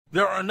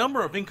There are a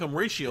number of income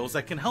ratios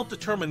that can help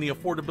determine the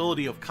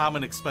affordability of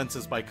common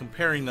expenses by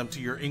comparing them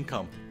to your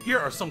income. Here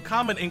are some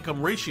common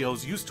income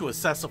ratios used to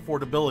assess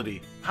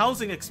affordability.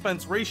 Housing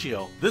expense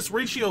ratio. This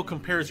ratio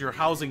compares your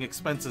housing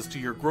expenses to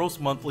your gross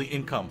monthly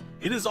income.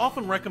 It is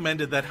often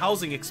recommended that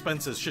housing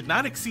expenses should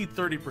not exceed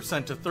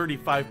 30% to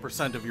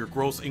 35% of your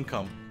gross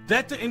income.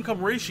 Debt to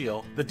income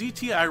ratio. The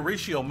DTI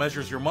ratio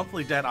measures your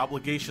monthly debt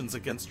obligations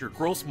against your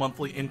gross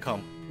monthly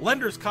income.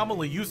 Lenders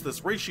commonly use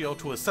this ratio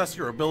to assess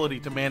your ability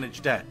to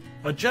manage debt.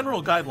 A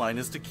general guideline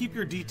is to keep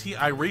your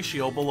DTI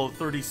ratio below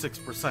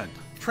 36%.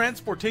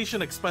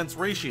 Transportation expense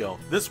ratio.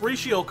 This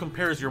ratio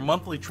compares your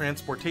monthly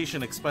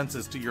transportation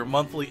expenses to your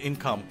monthly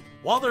income.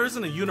 While there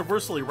isn't a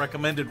universally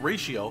recommended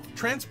ratio,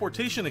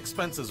 transportation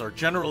expenses are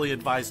generally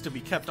advised to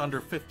be kept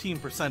under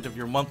 15% of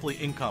your monthly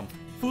income.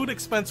 Food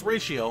expense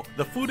ratio.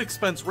 The food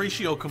expense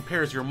ratio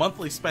compares your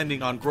monthly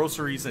spending on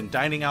groceries and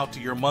dining out to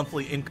your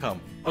monthly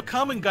income. A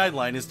common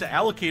guideline is to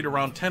allocate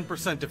around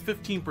 10% to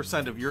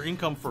 15% of your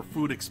income for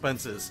food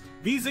expenses.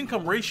 These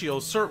income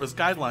ratios serve as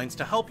guidelines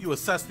to help you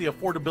assess the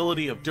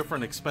affordability of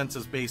different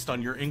expenses based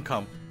on your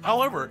income.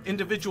 However,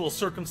 individual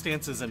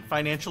circumstances and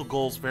financial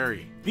goals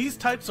vary. These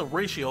types of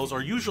ratios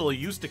are usually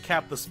used to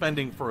cap the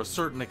spending for a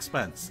certain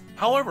expense.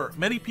 However,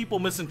 many people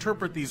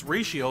misinterpret these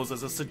ratios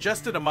as a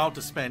suggested amount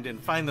to spend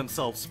and find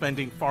themselves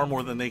spending far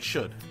more than they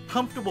should.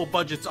 Comfortable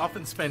budgets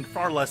often spend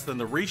far less than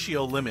the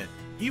ratio limit.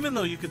 Even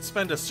though you could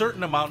spend a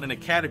certain amount in a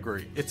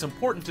category, it's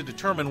important to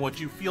determine what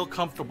you feel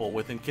comfortable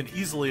with and can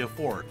easily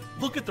afford.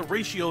 Look at the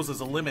ratios as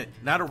a limit,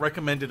 not a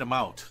recommended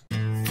amount.